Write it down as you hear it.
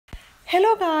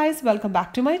Hello guys, welcome back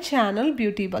to my channel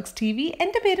Beauty Bugs TV.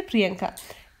 എൻ്റെ പേര് പ്രിയങ്ക.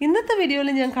 ഇന്നത്തെ വീഡിയോയിൽ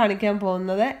ഞാൻ കാണിക്കാൻ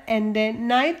പോകുന്നത് എൻ്റെ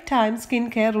night time skin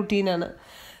care റുട്ടീനാണ്.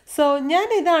 So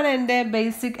ഇതാണ് എൻ്റെ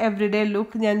ബേസിക് എവറിഡേ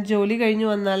ലുക്ക്. ഞാൻ ജോലി കഴിഞ്ഞു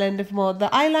വന്നാൽ എൻ്റെ മുഖത്ത്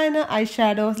eyeliner, I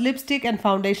shadows, lipstick and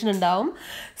foundation ഉണ്ടാവും.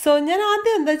 സോ ഞാൻ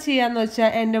ആദ്യം എന്താ ചെയ്യാന്ന്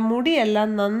വെച്ചാൽ എൻ്റെ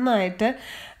മുടിയെല്ലാം നന്നായിട്ട്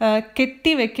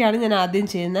കെട്ടി വെക്കുകയാണ് ഞാൻ ആദ്യം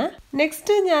ചെയ്യുന്നത്.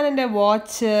 നെക്സ്റ്റ് ഞാൻ എൻ്റെ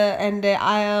വാച്ച്, എൻ്റെ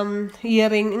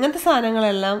ഇയറിംഗ് ഇങ്ങനത്തെ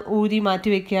സാധനങ്ങളെല്ലാം ഊരി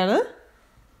മാറ്റി വെക്കുകയാണ്.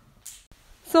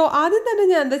 സോ ആദ്യം തന്നെ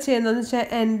ഞാൻ എന്താ ചെയ്യുന്നതെന്ന് വെച്ചാൽ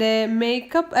എൻ്റെ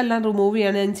മേക്കപ്പ് എല്ലാം റിമൂവ്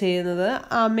ചെയ്യാണ് ഞാൻ ചെയ്യുന്നത്.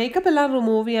 ആ മേക്കപ്പ് എല്ലാം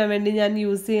റിമൂവ് ചെയ്യാൻ വേണ്ടി ഞാൻ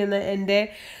യൂസ് ചെയ്യുന്ന എൻ്റെ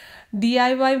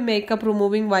DIY മേക്കപ്പ്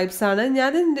റിമൂവിങ് വൈപ്സ് ആണ്.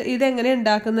 ഞാൻ ഇതെങ്ങനെ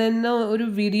ഉണ്ടാക്കുന്നതെന്ന് ഒരു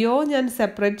വീഡിയോ ഞാൻ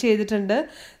സെപ്പറേറ്റ് ചെയ്തിട്ടുണ്ട്.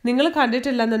 നിങ്ങൾ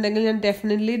കണ്ടിട്ടില്ലെന്നുണ്ടെങ്കിൽ ഞാൻ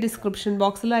ഡെഫിനറ്റ്ലി ഡിസ്ക്രിപ്ഷൻ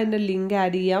ബോക്സിൽ അതിൻ്റെ ലിങ്ക്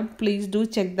ആഡ് ചെയ്യാം. Please do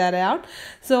check that out.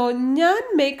 So ഞാൻ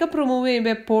മേക്കപ്പ് റിമൂവ്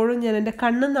ചെയ്യുമ്പോൾ എപ്പോഴും ഞാൻ എൻ്റെ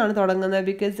കണ്ണിൽ നിന്നാണ് തുടങ്ങുന്നത്.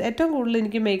 ബിക്കോസ് ഏറ്റവും കൂടുതൽ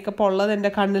എനിക്ക് മേക്കപ്പ് ഉള്ളത്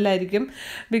എൻ്റെ കണ്ണിലായിരിക്കും.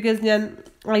 ബിക്കോസ് ഞാൻ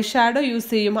ഐ ഷാഡോ യൂസ്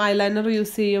ചെയ്യും, ഐലൈനർ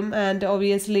യൂസ് ചെയ്യും, ആൻഡ്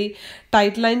ഒബിയസ്ലി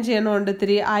ടൈറ്റ് ലൈൻ ചെയ്യണോണ്ട്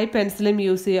ഇത്തിരി ഐ പെൻസിലും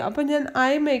യൂസ് ചെയ്യും. അപ്പോൾ ഞാൻ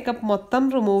ഐ മേക്കപ്പ് മൊത്തം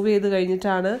റിമൂവ് ചെയ്ത്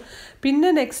കഴിഞ്ഞിട്ടാണ്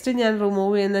പിന്നെ നെക്സ്റ്റ് ഞാൻ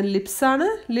റിമൂവ് ചെയ്യുന്ന ലിപ്സാണ്.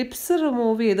 ലിപ്സ്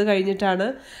റിമൂവ് ചെയ്ത് കഴിഞ്ഞിട്ടാണ്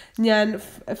ഞാൻ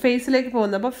ഫേസിലേക്ക്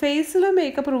പോകുന്നത്. അപ്പോൾ ഫേസിൽ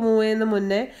മേക്കപ്പ് റിമൂവ് ചെയ്യുന്ന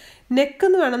മുന്നേ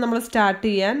നെക്കെന്ന് വേണം നമ്മൾ സ്റ്റാർട്ട്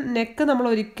ചെയ്യാൻ. നെക്ക് നമ്മൾ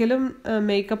ഒരിക്കലും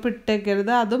മേക്കപ്പ്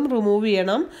ഇട്ടേക്കരുത്, അതും റിമൂവ്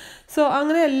ചെയ്യണം. സോ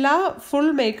അങ്ങനെ എല്ലാ ഫുൾ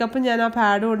മേക്കപ്പും ഞാൻ ആ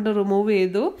പാഡ് കൊണ്ട് റിമൂവ്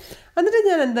ചെയ്തു. എന്നിട്ട്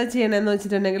ഞാൻ എന്താ ചെയ്യണമെന്ന്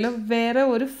വെച്ചിട്ടുണ്ടെങ്കിൽ വേറെ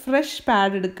ഒരു ഫ്രഷ്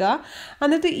പാഡ് എടുക്കുക.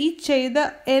 എന്നിട്ട് ഈ ചെയ്ത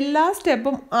എല്ലാ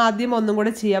സ്റ്റെപ്പും ആദ്യം ഒന്നും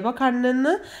കൂടെ ചെയ്യുക. അപ്പോൾ കണ്ണിൽ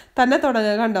നിന്ന് തന്നെ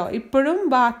തുടങ്ങുക. കണ്ടോ, ഇപ്പോഴും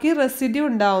ബാക്കി റെസിഡ്യൂ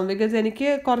ഉണ്ടാവും. ബിക്കോസ് എനിക്ക്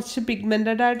കുറച്ച്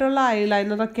പിഗ്മെൻറ്റഡ് ആയിട്ടുള്ള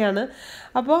ഐലൈനറൊക്കെയാണ്.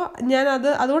 അപ്പോൾ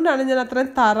അതുകൊണ്ടാണ് ഞാൻ അത്രയും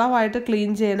തറവായിട്ട്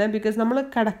ക്ലീൻ ചെയ്യണത്. ബിക്കോസ് നമ്മൾ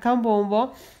കിടക്കാൻ പോകുമ്പോൾ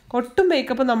ഒട്ടും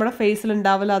മേക്കപ്പ് നമ്മുടെ ഫേസിൽ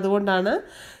ഉണ്ടാവില്ല, അതുകൊണ്ടാണ്.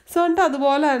 സോ എന്നിട്ട്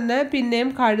അതുപോലെ തന്നെ പിന്നെയും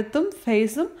കഴുത്തും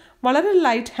ഫേസും വളരെ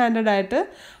ലൈറ്റ് ഹാൻഡഡ് ആയിട്ട്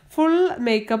ഫുൾ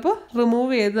മേക്കപ്പ്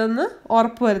റിമൂവ് ചെയ്തെന്ന്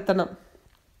ഉറപ്പ് വരുത്തണം.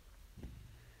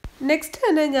 നെക്സ്റ്റ്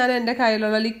തന്നെ ഞാൻ എൻ്റെ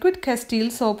കയ്യിലുള്ള ലിക്വിഡ് കസ്റ്റീൽ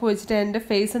സോപ്പ് വെച്ചിട്ട് എൻ്റെ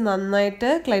ഫേസ് നന്നായിട്ട്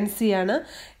ക്ലെൻസ് ചെയ്യാണ്.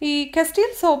 ഈ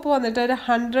കസ്റ്റീൽ സോപ്പ് വന്നിട്ട് ഒരു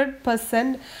 100%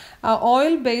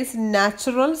 ഓയിൽ ബേസ്ഡ്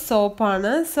നാച്ചുറൽ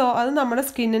സോപ്പാണ്. സോ അത് നമ്മുടെ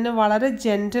സ്കിന്നിന് വളരെ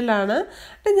ജെൻറ്റിലാണ്.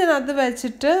 ഞാൻ അത്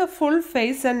വെച്ചിട്ട് full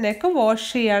face and neck wash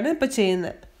ചെയ്യാണ് ഇപ്പോൾ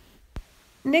ചെയ്യുന്നത്.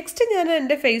 നെക്സ്റ്റ് ഞാൻ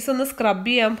എൻ്റെ ഫേസ് ഒന്ന് സ്ക്രബ്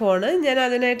ചെയ്യാൻ പോവാണ്. ഞാൻ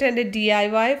അതിനായിട്ട് എൻ്റെ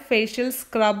DIY ഫേഷ്യൽ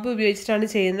സ്ക്രബ് ഉപയോഗിച്ചിട്ടാണ്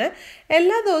ചെയ്യുന്നത്.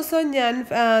 എല്ലാ ദിവസവും ഞാൻ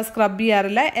സ്ക്രബ്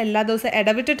ചെയ്യാറില്ല, എല്ലാ ദിവസവും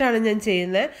ഇടവിട്ടിട്ടാണ് ഞാൻ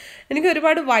ചെയ്യുന്നത്. എനിക്ക്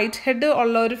ഒരുപാട് വൈറ്റ് ഹെഡ്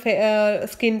ഉള്ള ഒരു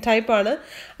സ്കിൻ ടൈപ്പാണ്.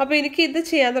 അപ്പോൾ എനിക്ക് ഇത്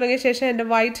ചെയ്യാൻ തുടങ്ങിയ ശേഷം എൻ്റെ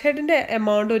വൈറ്റ് ഹെഡിൻ്റെ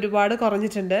എമൗണ്ട് ഒരുപാട്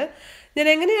കുറഞ്ഞിട്ടുണ്ട്. ഞാൻ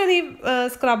എങ്ങനെയാണ് ഈ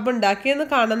സ്ക്രബ് ഉണ്ടാക്കിയെന്ന്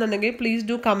കാണുന്നുണ്ടെങ്കിൽ പ്ലീസ്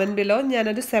ഡു കമൻറ്റ് ബിലോ.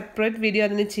 ഞാനൊരു സെപ്പറേറ്റ് വീഡിയോ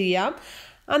അതിന് ചെയ്യാം.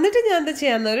 എന്നിട്ട് ഞാൻ എന്താ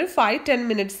ചെയ്യാന്ന് ഒരു 5-10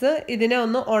 മിനിറ്റ്സ് ഇതിനെ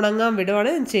ഒന്ന് ഉണങ്ങാൻ വിടുവാണ്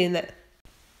ഞാൻ ചെയ്യുന്നത്.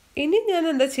 ഇനി ഞാൻ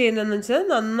എന്താ ചെയ്യുന്നതെന്ന് വെച്ചാൽ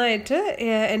നന്നായിട്ട്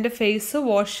എൻ്റെ ഫേസ്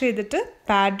വാഷ് ചെയ്തിട്ട്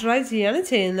പാഡ് ഡ്രൈ ചെയ്യാണ്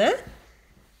ചെയ്യുന്നത്.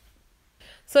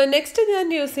 സോ നെക്സ്റ്റ്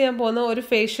ഞാൻ യൂസ് ചെയ്യാൻ പോകുന്ന ഒരു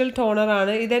ഫേഷ്യൽ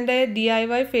ടോണറാണ്. ഇതെൻ്റെ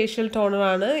DIY ഫേഷ്യൽ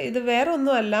ടോണറാണ്. ഇത് വേറെ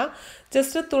ഒന്നുമല്ല,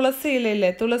 ജസ്റ്റ് തുളസി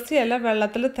ഇല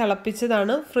വെള്ളത്തിൽ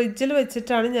തിളപ്പിച്ചതാണ്. ഫ്രിഡ്ജിൽ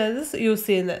വെച്ചിട്ടാണ് ഞാനിത് യൂസ്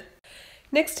ചെയ്യുന്നത്.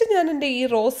 നെക്സ്റ്റ് ഞാൻ എൻ്റെ ഈ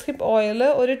റോസ് ഹിപ്പ് ഓയിൽ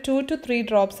ഒരു 2 to 3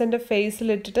 ഡ്രോപ്സ് എൻ്റെ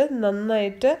ഫേസിലിട്ടിട്ട്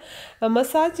നന്നായിട്ട്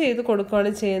മസാജ് ചെയ്ത്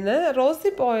കൊടുക്കുകയാണ് ചെയ്യുന്നത്. റോസ്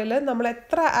ഹിപ്പ് ഓയിൽ നമ്മൾ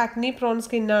എത്ര ആക്നി പ്രോൺ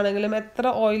സ്കിന്നാണെങ്കിലും എത്ര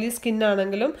ഓയിലി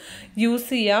സ്കിന്നാണെങ്കിലും യൂസ്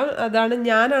ചെയ്യാം.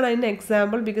 ഞാനാണ് അതിന്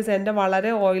എക്സാമ്പിൾ. ബിക്കോസ് എൻ്റെ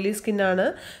വളരെ ഓയിലി സ്കിന്നാണ്.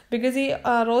 ബിക്കോസ് ഈ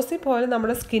റോസ് ഹിപ്പ് ഓയിൽ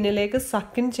നമ്മുടെ സ്കിന്നിലേക്ക്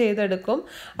സക്കിൻ ചെയ്തെടുക്കും.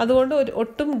 അതുകൊണ്ട്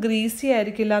ഒട്ടും ഗ്രീസി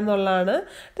ആയിരിക്കില്ല എന്നുള്ളതാണ്.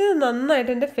 ഇത്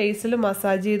നന്നായിട്ട് എൻ്റെ ഫേസിൽ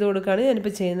മസാജ് ചെയ്ത് കൊടുക്കുകയാണ്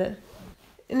ഞാനിപ്പോൾ ചെയ്യുന്നത്.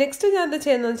 നെക്സ്റ്റ് ഞാൻ എന്താ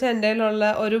ചെയ്യുന്നതെന്ന് വെച്ചാൽ എൻ്റെ കയ്യിലുള്ള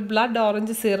ഒരു ബ്ലഡ്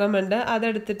ഓറഞ്ച് സീറം ഉണ്ട്.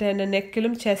 അതെടുത്തിട്ട് എൻ്റെ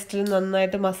നെക്കിലും ചെസ്റ്റിലും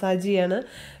നന്നായിട്ട് മസാജ് ചെയ്യാണ്.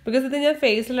 ബിക്കോസ് ഇത് ഞാൻ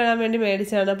ഫേസിലിടാൻ വേണ്ടി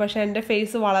മേടിച്ചതാണ്. പക്ഷേ എൻ്റെ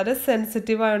ഫേസ് വളരെ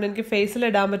സെൻസിറ്റീവ് ആയതുകൊണ്ട് എനിക്ക്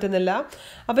ഫേസിലിടാൻ പറ്റുന്നില്ല.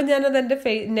 അപ്പം ഞാനത് എൻ്റെ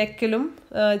നെക്കിലും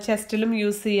ചെസ്റ്റിലും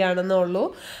യൂസ് ചെയ്യുകയാണെന്നേ ഉള്ളൂ.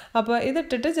 അപ്പോൾ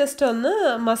ഇതിട്ടിട്ട് ജസ്റ്റ് ഒന്ന്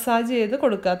മസാജ് ചെയ്ത്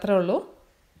കൊടുക്കുക, അത്രേ ഉള്ളൂ.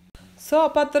 സോ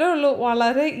അപ്പോൾ അത്രേ ഉള്ളൂ,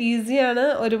 വളരെ ഈസിയാണ്,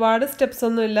 ഒരുപാട് സ്റ്റെപ്സ്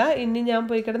ഒന്നുമില്ല. ഇനി ഞാൻ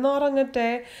പോയി കിടന്ന് ഉറങ്ങട്ടെ.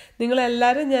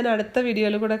 നിങ്ങളെല്ലാവരും ഞാൻ അടുത്ത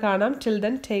വീഡിയോയിൽ കൂടെ കാണാം. Till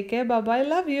then take care, bye bye,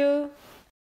 love you.